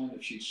going to ask Linda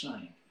if she'd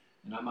sing.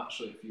 And I might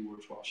say a few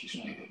words while she's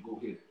singing, but go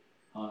ahead,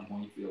 honey,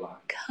 when you feel like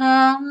it.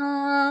 Come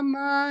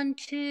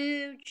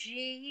unto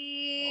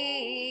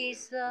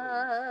Jesus.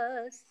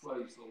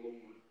 Praise the Lord.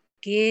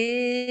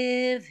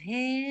 Give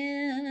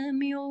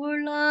him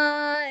your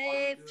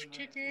life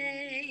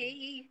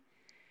today.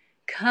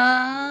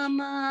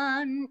 Come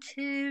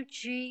unto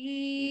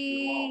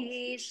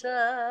Jesus.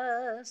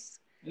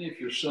 And if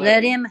you're saved,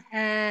 Let him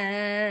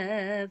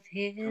have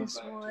his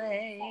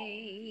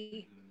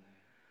way.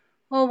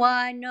 Oh,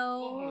 I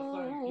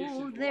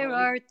know there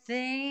are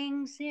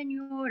things in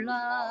your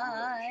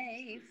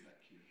life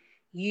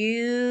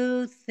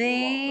you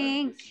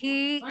think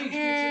he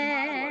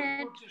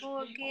can't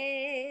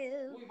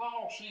forgive,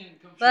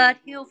 but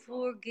he'll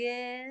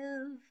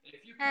forgive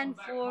and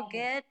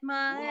forget,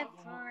 my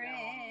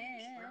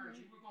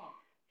friend.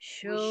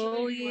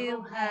 Show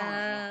you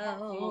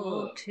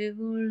how to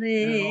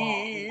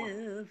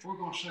live.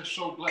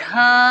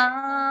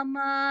 Come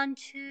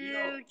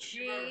unto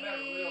Jesus.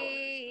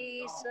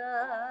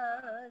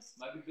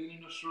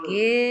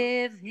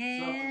 Give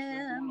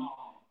him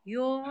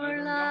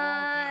your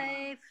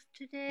life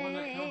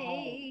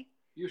today.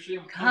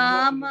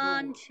 Come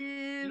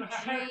unto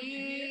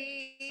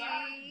Jesus.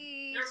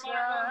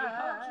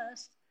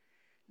 Jesus.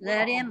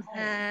 Let him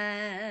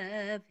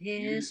have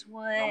his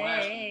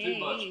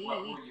way.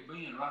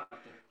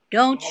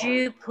 Don't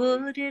you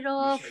put it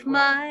off,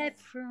 my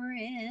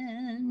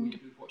friend.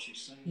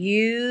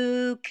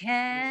 You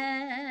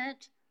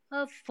can't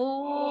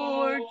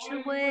afford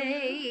to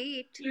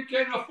wait.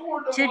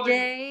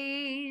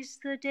 Today's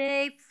the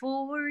day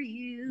for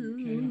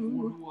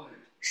you.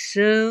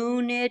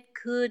 Soon it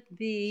could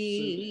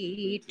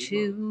be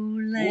too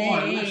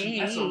late.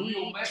 That's a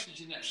real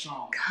message in that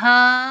song.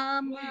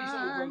 Come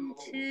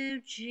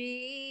unto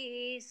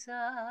Jesus.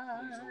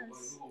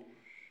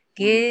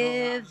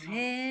 Give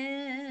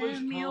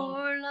him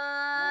your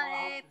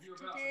life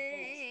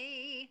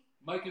today.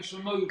 Making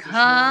some moves.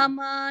 Come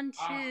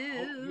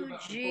unto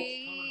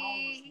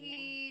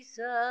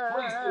Jesus.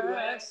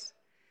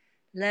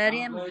 Let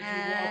him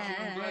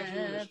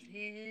have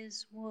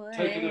his way.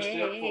 Take it a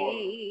step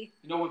forward.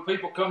 You know, when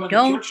people come into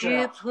Don't church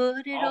you house,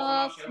 put it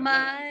off, often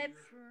my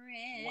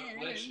what friend.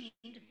 blessings.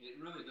 It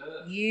really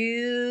does.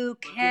 You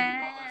But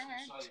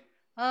can't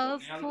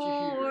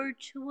afford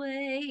to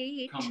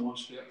wait. Come one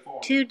step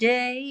forward.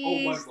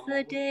 Today's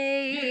the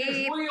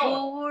day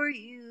for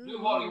you.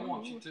 Do what he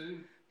wants you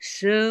to.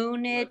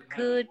 Soon it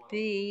could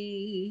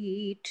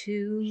be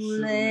too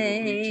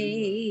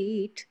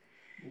late.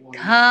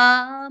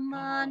 Come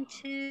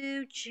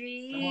unto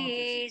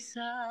Jesus.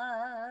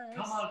 Come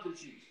unto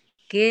Jesus.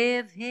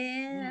 Give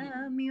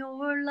him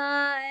your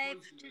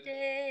life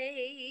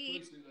today.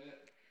 Please do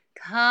that.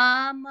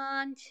 Come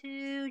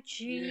unto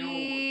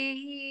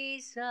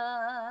Jesus.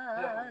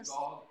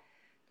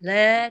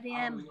 Let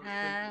him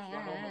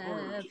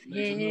have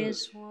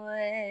his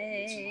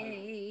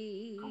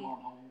way. Come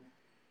on home.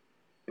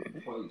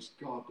 Praise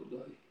God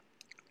today.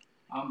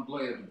 I'm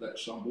glad of that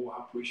song. Boy,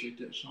 I appreciate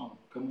that song.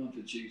 Come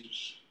unto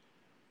Jesus.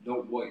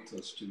 Don't wait till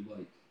it's too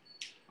late.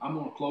 I'm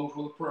going to close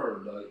with a prayer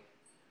today.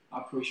 I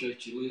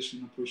appreciate you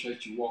listening. I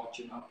appreciate you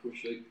watching. I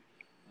appreciate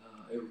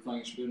everything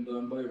that's been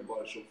done by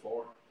everybody so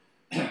far.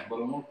 But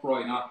I'm going to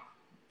pray. And I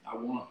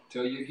want to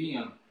tell you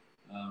again,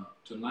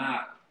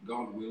 tonight,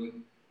 God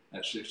willing,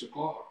 at 6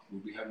 o'clock,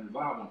 we'll be having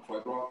revival.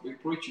 Clay Rock will be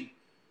preaching.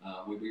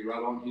 We'll be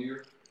right on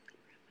here.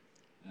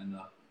 And,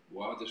 I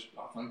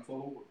thank the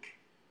Lord.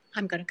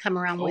 I'm going to come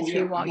around with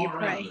you while you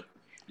pray. Yes,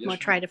 I'm going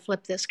to try to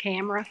flip this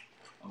camera.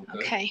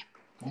 Okay.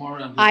 Come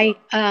on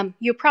around.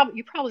 You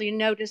probably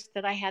noticed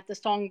that I had the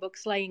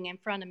songbooks laying in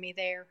front of me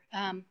there.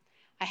 I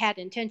had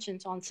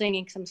intentions on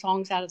singing some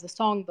songs out of the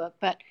songbook,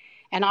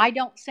 and I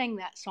don't sing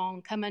that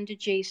song, Come Unto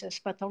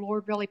Jesus, but the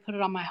Lord really put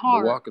it on my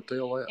heart. Well, I could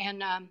tell that.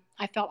 And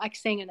I felt like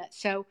singing it.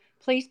 So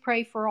please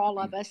pray for all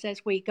of us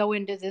as we go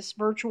into this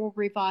virtual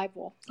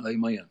revival.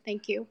 Amen.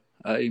 Thank you.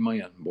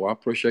 Amen. Boy, I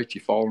appreciate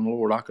you following the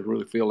Lord. I could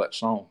really feel that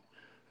song.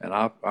 And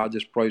I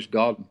just praise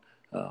God.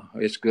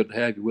 It's good to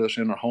have you with us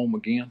in our home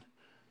again.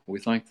 We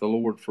thank the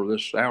Lord for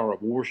this hour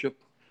of worship.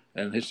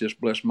 And it's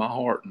just blessed my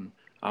heart. And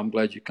I'm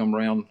glad you come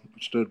around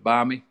and stood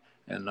by me.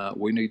 And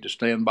we need to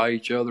stand by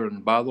each other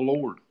and by the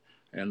Lord.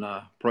 And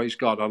praise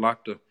God. I'm going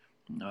to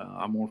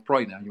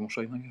pray now. You want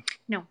to say anything else?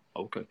 No.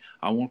 Okay.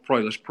 I want to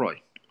pray. Let's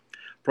pray.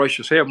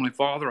 Precious Heavenly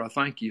Father, I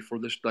thank you for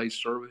this day's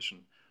service.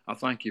 And I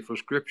thank you for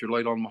scripture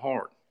laid on my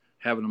heart,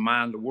 having a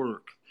mind to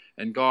work.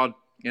 And God,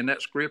 in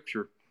that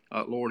scripture,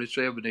 Lord, it's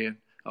evident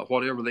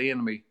whatever the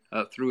enemy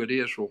threw at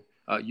Israel,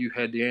 you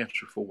had the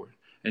answer for it.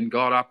 And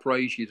God, I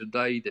praise you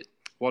today that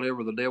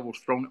whatever the devil's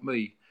thrown at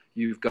me,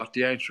 you've got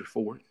the answer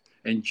for it.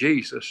 And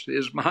Jesus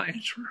is my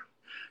answer.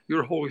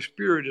 Your Holy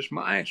Spirit is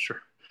my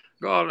answer.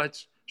 God,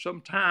 that's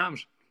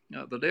sometimes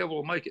the devil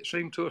will make it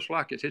seem to us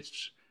like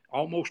it's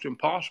almost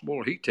impossible,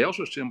 or he tells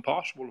us it's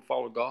impossible to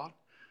follow God.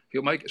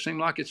 He'll make it seem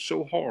like it's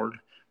so hard.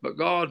 But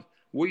God,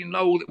 we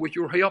know that with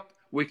your help,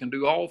 we can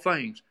do all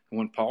things. And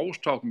when Paul was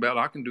talking about,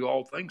 I can do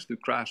all things through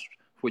Christ,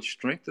 which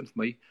strengthens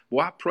me.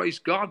 Well, I praise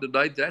God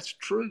today. That's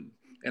true.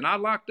 And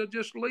I'd like to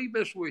just leave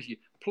this with you.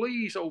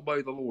 Please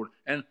obey the Lord.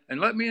 And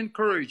let me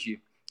encourage you.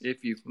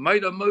 If you've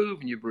made a move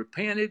and you've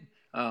repented,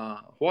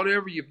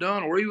 whatever you've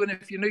done, or even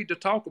if you need to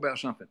talk about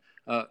something,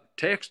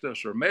 text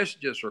us or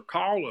message us or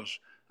call us.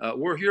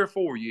 We're here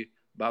for you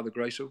by the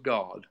grace of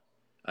God.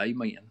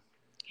 Amen.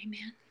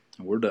 Amen.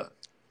 And we're done.